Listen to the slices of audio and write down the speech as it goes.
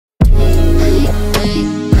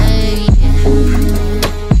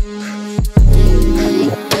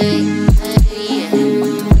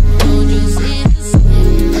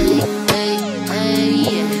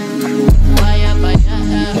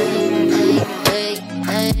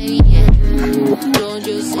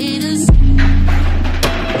just eat a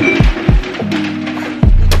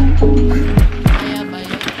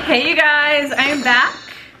Hey you guys, I am back.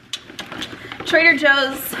 Trader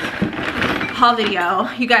Joe's haul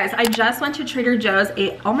video. You guys, I just went to Trader Joe's,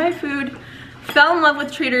 ate all my food, fell in love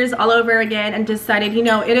with Trader's all over again, and decided, you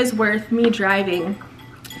know, it is worth me driving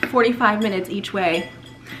 45 minutes each way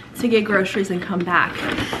to get groceries and come back.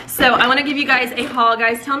 So I want to give you guys a haul.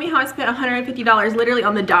 Guys, tell me how I spent $150 literally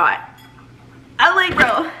on the dot. I'm like,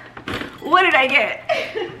 bro, what did I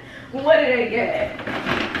get? What did I get?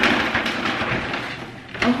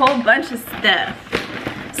 A whole bunch of stuff.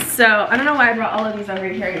 So I don't know why I brought all of these over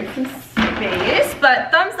here in some space, but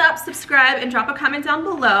thumbs up, subscribe, and drop a comment down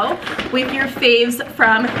below with your faves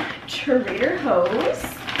from Trader Joe's.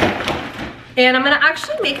 And I'm gonna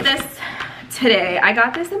actually make this today. I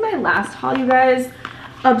got this in my last haul, you guys.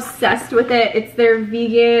 Obsessed with it. It's their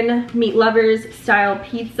vegan meat lovers style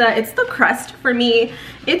pizza. It's the crust for me.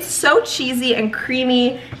 It's so cheesy and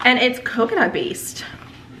creamy, and it's coconut based.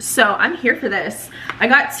 So I'm here for this. I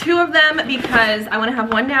got 2 of them because I want to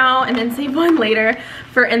have one now and then save one later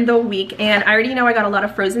for in the week. And I already know I got a lot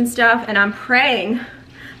of frozen stuff, and I'm praying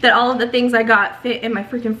that all of the things I got fit in my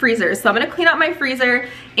freaking freezer. So I'm gonna clean out my freezer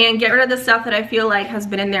and get rid of the stuff that I feel like has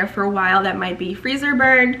been in there for a while that might be freezer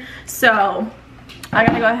burned. So I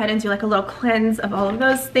gotta go ahead and do like a little cleanse of all of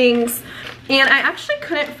those things. And I actually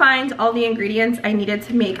couldn't find all the ingredients I needed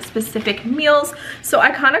to make specific meals, so I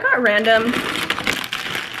kind of got random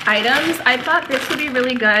items. I thought this would be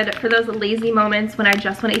really good for those lazy moments when I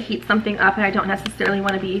just want to heat something up and I don't necessarily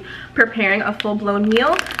want to be preparing a full-blown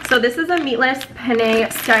meal. So this is a meatless penne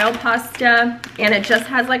style pasta, and it just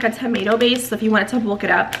has like a tomato base, so if you wanted to bulk it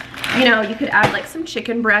up, you know, you could add like some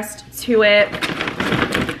chicken breast to it.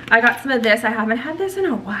 I got some of this. I haven't had this in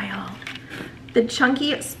a while. The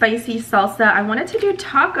chunky spicy salsa. I wanted to do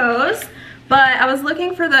tacos, but I was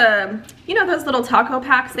looking for the, you know, those little taco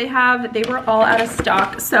packs they have. They were all out of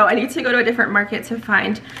stock, so I need to go to a different market to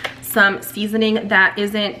find some seasoning that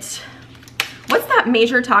isn't, what's that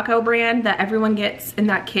major taco brand that everyone gets in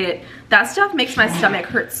that kit? That stuff makes my stomach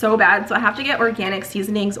hurt so bad, so I have to get organic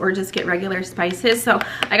seasonings or just get regular spices. So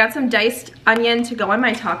I got some diced onion to go on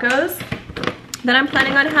my tacos that I'm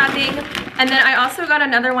planning on having. And then I also got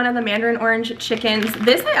another one of the mandarin orange chickens.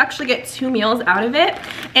 This, I actually get 2 meals out of it,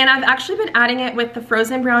 and I've actually been adding it with the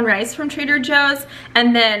frozen brown rice from Trader Joe's,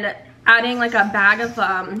 and then adding like a bag of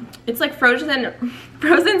it's like frozen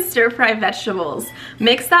stir-fry vegetables.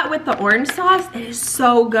 Mix that with the orange sauce. It is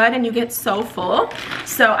so good, and you get so full.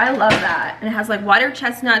 So I love that. And it has like water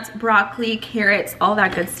chestnuts, broccoli, carrots, all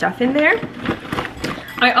that good stuff in there.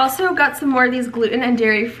 I also got some more of these gluten and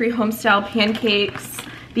dairy-free home-style pancakes.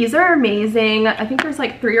 These are amazing. I think there's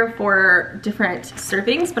like 3 or 4 different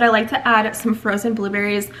servings, but I like to add some frozen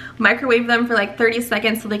blueberries, microwave them for like 30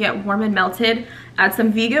 seconds so they get warm and melted, add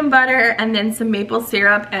some vegan butter, and then some maple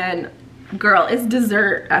syrup, and girl, it's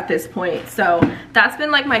dessert at this point. So that's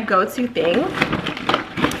been like my go-to thing.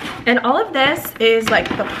 And all of this is like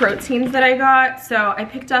the proteins that I got. So I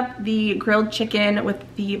picked up the grilled chicken with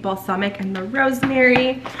the balsamic and the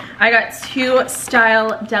rosemary. I got 2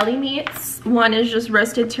 style deli meats. One is just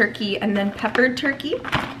roasted turkey and then peppered turkey.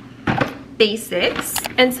 Basics.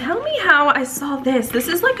 And tell me how I saw this. This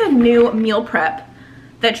is like a new meal prep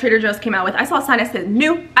that Trader Joe's came out with. I saw a sign that said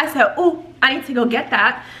new. I said, oh, I need to go get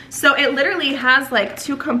that. So it literally has like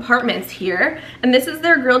 2 compartments here. And this is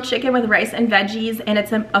their grilled chicken with rice and veggies, and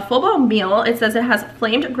it's a full-blown meal. It says it has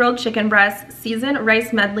flamed grilled chicken breast, seasoned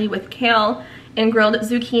rice medley with kale, and grilled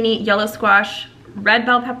zucchini, yellow squash, red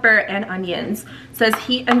bell pepper, and onions. It says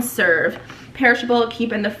heat and serve. Perishable,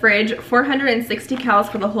 keep in the fridge, 460 calories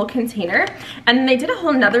for the whole container. And then they did a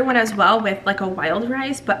whole nother one as well with like a wild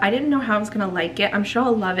rice, but I didn't know how I was gonna like it. I'm sure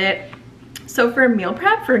I'll love it. So for meal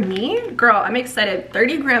prep for me, girl, I'm excited.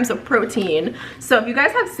 30 grams of protein. So if you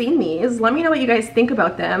guys have seen these, let me know what you guys think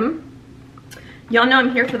about them. Y'all know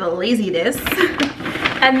I'm here for the laziness.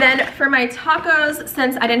 And then for my tacos,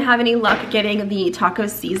 since I didn't have any luck getting the taco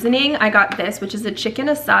seasoning, I got this, which is a chicken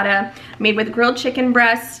asada made with grilled chicken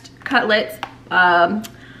breast, cutlets,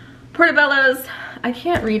 portobellos. I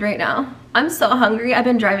can't read right now. I'm so hungry. I've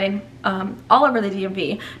been driving all over the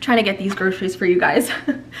DMV trying to get these groceries for you guys.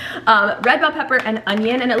 Red bell pepper and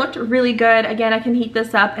onion, and it looked really good. Again, I can heat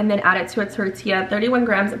this up and then add it to a tortilla. 31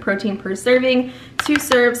 grams of protein per serving, 2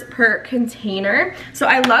 serves per container. So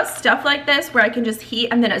I love stuff like this where I can just heat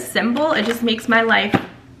and then assemble. It just makes my life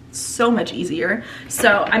so much easier.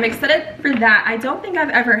 So I'm excited for that. I don't think I've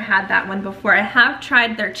ever had that one before. I have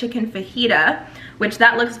tried their chicken fajita, which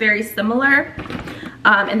that looks very similar.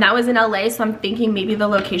 and that was in LA, so I'm thinking maybe the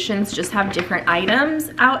locations just have different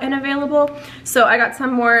items out and available. So I got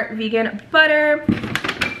some more vegan butter.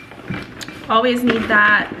 Always need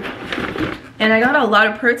that. And I got a lot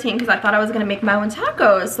of protein because I thought I was gonna make my own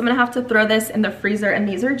tacos. So I'm gonna have to throw this in the freezer, and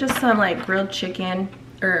these are just some like grilled chicken,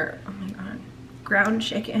 or oh my god, ground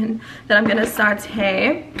chicken that I'm gonna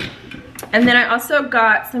saute. And then I also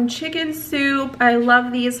got some chicken soup. I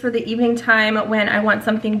love these for the evening time when I want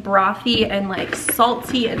something brothy and like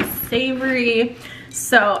salty and savory.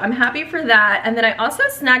 So I'm happy for that. And then I also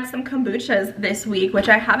snagged some kombuchas this week, which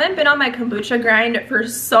I haven't been on my kombucha grind for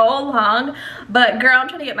so long. But girl, I'm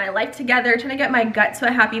trying to get my life together, trying to get my gut to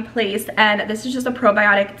a happy place. And this is just a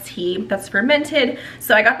probiotic tea that's fermented.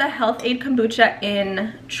 So I got the Health Aid kombucha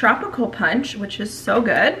in Tropical Punch, which is so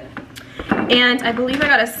good. And I believe I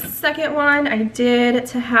got a second one I did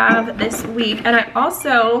to have this week. And I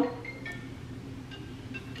also,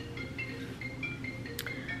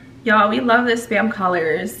 y'all, we love this Spam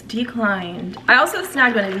Colors. Declined. I also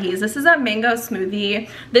snagged one of these. This is a mango smoothie.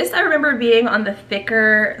 This I remember being on the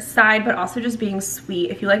thicker side, but also just being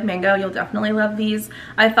sweet. If you like mango, you'll definitely love these.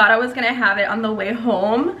 I thought I was gonna have it on the way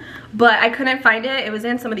home, but I couldn't find it. It was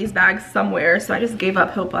in some of these bags somewhere, so I just gave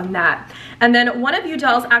up hope on that. And then one of you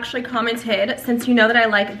dolls actually commented, since you know that I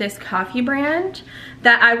like this coffee brand,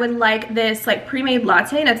 that I would like this like pre-made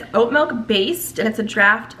latte, and it's oat milk based, and it's a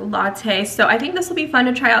draft latte. So I think this will be fun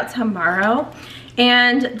to try out tomorrow.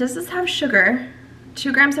 And does this have sugar?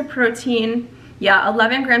 2 grams of protein. Yeah,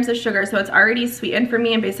 11 grams of sugar, so it's already sweetened for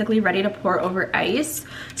me and basically ready to pour over ice.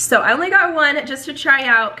 So I only got one just to try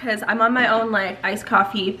out because I'm on my own like iced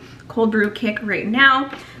coffee cold brew kick right now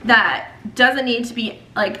that doesn't need to be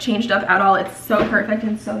like changed up at all. It's so perfect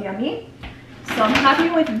and so yummy. So I'm happy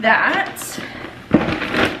with that.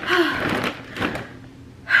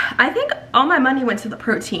 I think all my money went to the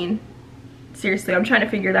protein. Seriously, I'm trying to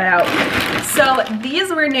figure that out. So these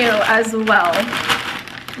were new as well.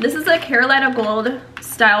 This is a Carolina Gold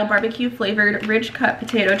style barbecue flavored ridge cut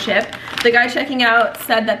potato chip. The guy checking out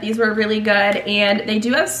said that these were really good, and they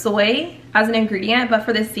do have soy as an ingredient, but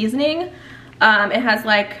for the seasoning, it has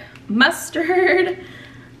like mustard,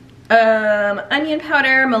 onion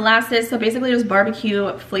powder, molasses, so basically just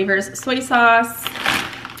barbecue flavors, soy sauce,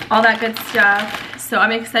 all that good stuff. So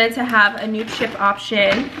I'm excited to have a new chip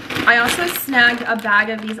option. I also snagged a bag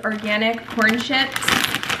of these organic corn chips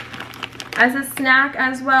as a snack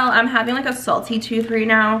as well. I'm having like a salty tooth right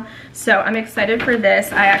now, so I'm excited for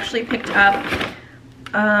this. I actually picked up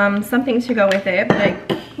something to go with it, but I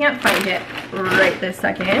can't find it right this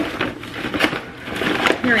second.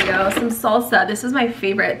 Here we go, some salsa. This is my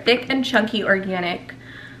favorite, thick and chunky organic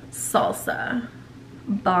salsa.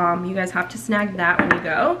 Bomb. You guys have to snag that when you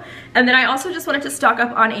go. And then I also just wanted to stock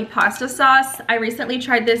up on a pasta sauce. I recently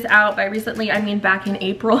tried this out. By recently, I mean back in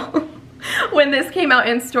April when this came out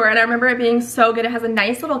in store, and I remember it being so good. It has a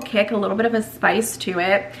nice little kick, a little bit of a spice to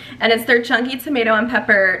it, and it's their chunky tomato and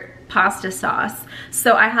pepper pasta sauce.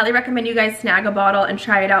 So I highly recommend you guys snag a bottle and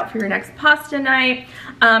try it out for your next pasta night.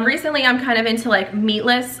 Recently I'm kind of into like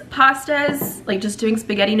meatless pastas, like just doing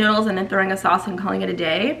spaghetti noodles and then throwing a sauce and calling it a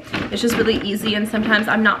day. It's just really easy, and sometimes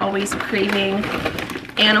I'm not always craving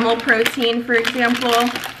animal protein, for example.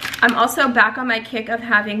 I'm also back on my kick of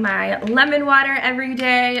having my lemon water every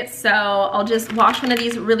day, so I'll just wash one of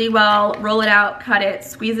these really well, roll it out, cut it,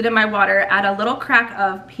 squeeze it in my water, add a little crack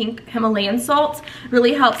of pink Himalayan salt.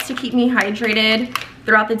 Really helps to keep me hydrated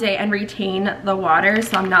throughout the day and retain the water,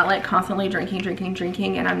 so I'm not like constantly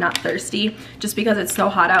drinking and I'm not thirsty just because it's so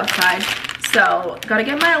hot outside. So gotta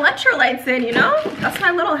get my electrolytes in, you know? That's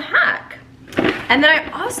my little hack. And then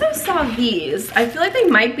I also saw these. I feel like they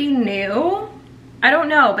might be new. I don't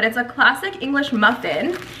know, but it's a classic English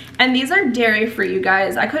muffin, and these are dairy free, you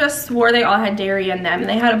guys. I could have swore they all had dairy in them, and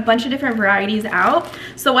they had a bunch of different varieties out.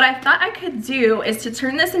 So what I thought I could do is to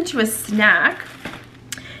turn this into a snack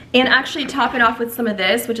and actually top it off with some of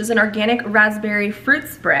this, which is an organic raspberry fruit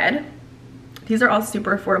spread. These are all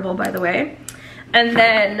super affordable, by the way. And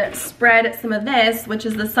then spread some of this, which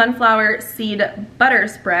is the sunflower seed butter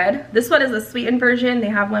spread. This one is a sweetened version. They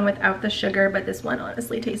have one without the sugar, but this one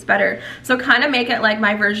honestly tastes better. So kind of make it like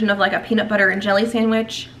my version of like a peanut butter and jelly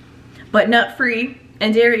sandwich, but nut-free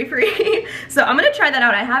and dairy-free. So I'm gonna try that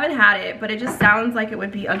out. I haven't had it, but it just sounds like it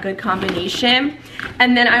would be a good combination.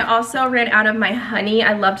 And then I also ran out of my honey.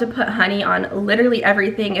 I love to put honey on literally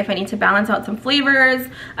everything if I need to balance out some flavors.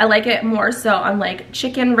 I like it more so on like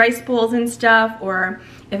chicken rice bowls and stuff, or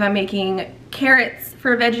if I'm making carrots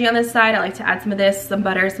for a veggie on the side, I like to add some of this, some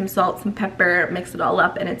butter, some salt, some pepper, mix it all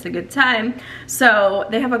up, and it's a good time. So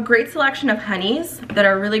they have a great selection of honeys that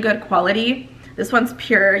are really good quality. This one's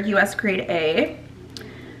pure US grade A.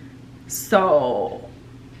 So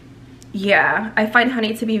yeah, I find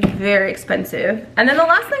honey to be very expensive. And then the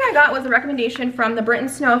last thing I got was a recommendation from the Brit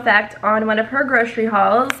Snow Effect on one of her grocery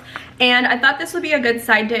hauls. And I thought this would be a good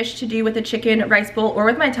side dish to do with a chicken rice bowl or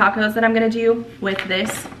with my tacos that I'm gonna do with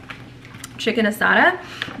this chicken asada.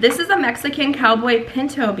 This is a Mexican cowboy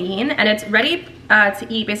pinto bean, and it's ready to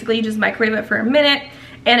eat. Basically, you just microwave it for a minute,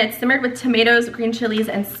 and it's simmered with tomatoes, green chilies,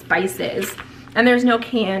 and spices. And there's no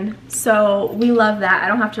can, so we love that. I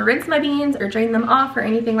don't have to rinse my beans or drain them off or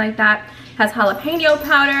anything like that. It has jalapeno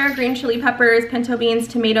powder, green chili peppers, pinto beans,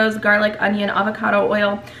 tomatoes, garlic, onion, avocado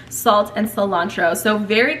oil, salt, and cilantro. So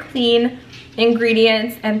very clean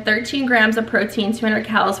ingredients and 13 grams of protein, 200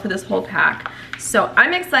 calories for this whole pack. So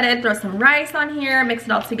I'm excited. Throw some rice on here, mix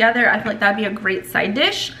it all together. I feel like that'd be a great side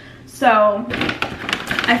dish. So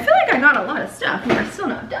I feel like I got a lot of stuff and we're still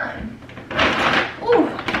not done. Ooh.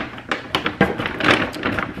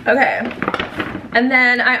 Okay, and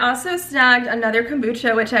then I also snagged another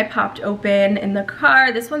kombucha, which I popped open in the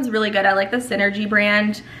car. This one's really good. I like the Synergy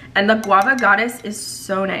brand, and the Guava Goddess is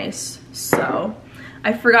so nice. So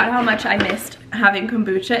I forgot how much I missed having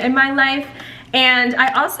kombucha in my life. And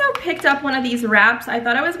I also picked up one of these wraps. I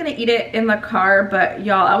thought I was gonna eat it in the car, but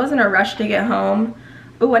y'all, I was in a rush to get home.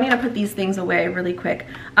 Oh, I need to put these things away really quick.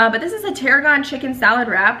 But this is a tarragon chicken salad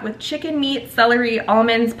wrap with chicken meat, celery,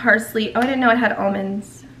 almonds, parsley. Oh, I didn't know it had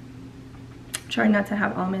almonds. Trying not to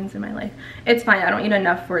have almonds in my life. It's fine, I don't eat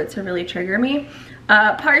enough for it to really trigger me.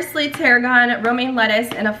 Parsley, tarragon, romaine lettuce,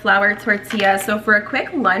 and a flour tortilla. So for a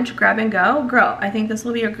quick lunch, grab and go, girl, I think this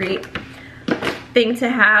will be a great thing to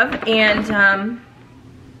have, and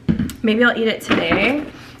maybe I'll eat it today.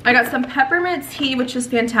 I got some peppermint tea, which is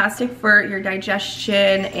fantastic for your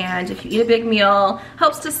digestion, and if you eat a big meal,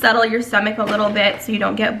 helps to settle your stomach a little bit so you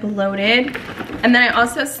don't get bloated. And then I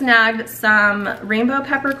also snagged some rainbow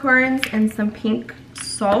peppercorns and some pink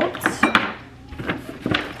salt.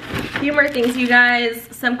 A few more things, you guys.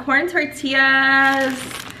 Some corn tortillas.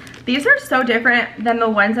 These are so different than the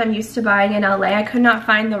ones I'm used to buying in LA. I could not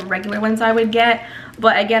find the regular ones I would get,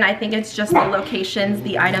 but again, I think it's just the locations.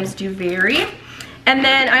 The items do vary. And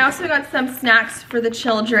then I also got some snacks for the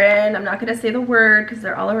children. I'm not gonna say the word because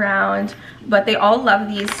they're all around, but they all love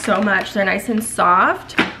these so much. They're nice and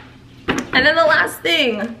soft. And then the last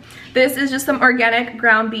thing, this is just some organic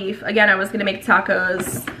ground beef. Again, I was gonna make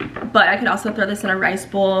tacos, but I could also throw this in a rice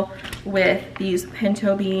bowl with these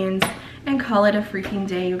pinto beans and call it a freaking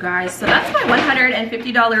day, you guys. So that's my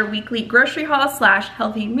 $150 weekly grocery haul /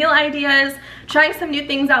 healthy meal ideas. Trying some new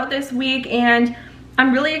things out this week, and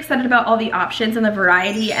I'm really excited about all the options and the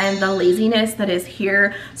variety and the laziness that is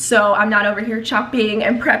here. So I'm not over here chopping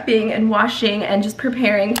and prepping and washing and just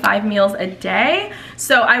preparing 5 meals a day.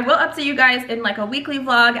 So I will update you guys in like a weekly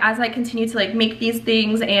vlog as I continue to like make these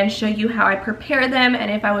things and show you how I prepare them and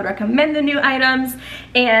if I would recommend the new items.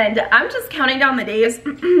 And I'm just counting down the days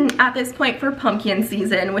at this point for pumpkin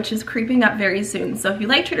season, which is creeping up very soon. So if you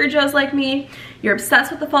like Trader Joe's like me, you're obsessed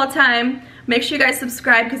with the fall time, make sure you guys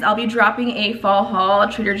subscribe because I'll be dropping a fall haul,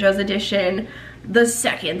 Trader Joe's edition, the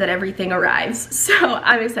second that everything arrives. So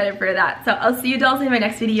I'm excited for that. So I'll see you dolls in my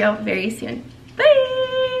next video very soon. Bye!